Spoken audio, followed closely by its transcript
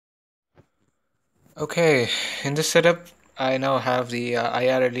Okay, in this setup, I now have the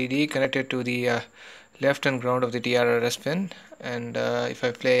IR LED connected to the left and ground of the TRRS pin, and if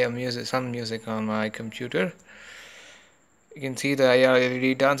I play some music on my computer, you can see the IR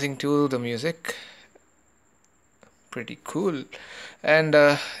LED dancing to the music. Pretty cool. And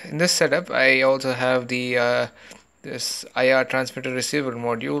in this setup, I also have the this IR transmitter receiver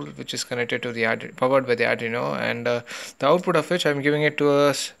module, which is connected to the powered by the Arduino, and the output of which I'm giving it to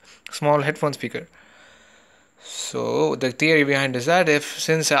a small headphone speaker. So the theory behind is that if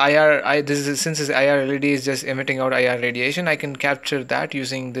since since this IR LED is just emitting out IR radiation, I can capture that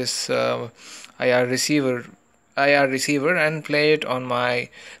using this IR receiver and play it on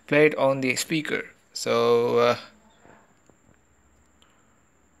the speaker. So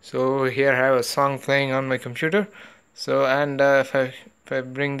here I have a song playing on my computer. So and if I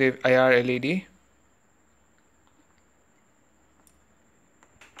bring the IR LED.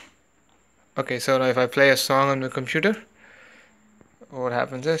 Okay, so now if I play a song on the computer, what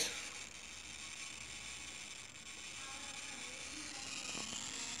happens is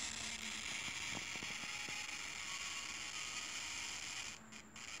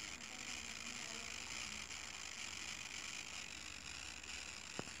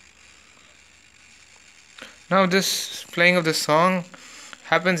now this playing of the song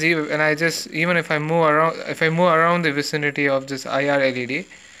happens even and even if I move around the vicinity of this IR LED,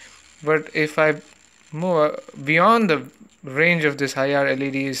 but if I move beyond the range of this IR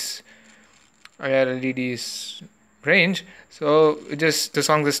LED's range, so the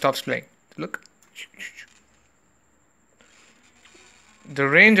song just stops playing. Look, the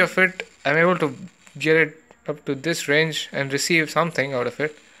range of it, I'm able to get it up to this range and receive something out of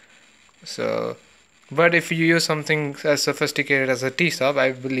it. So, but if you use something as sophisticated as a T-stop,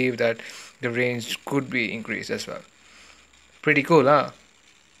 I believe that the range could be increased as well. Pretty cool, huh?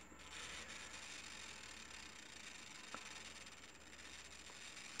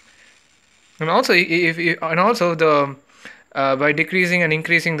 And also, if you, and also the by decreasing and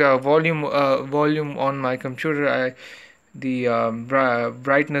increasing the volume on my computer, the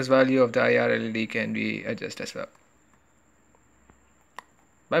brightness value of the IR LED can be adjusted as well.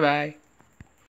 Bye bye.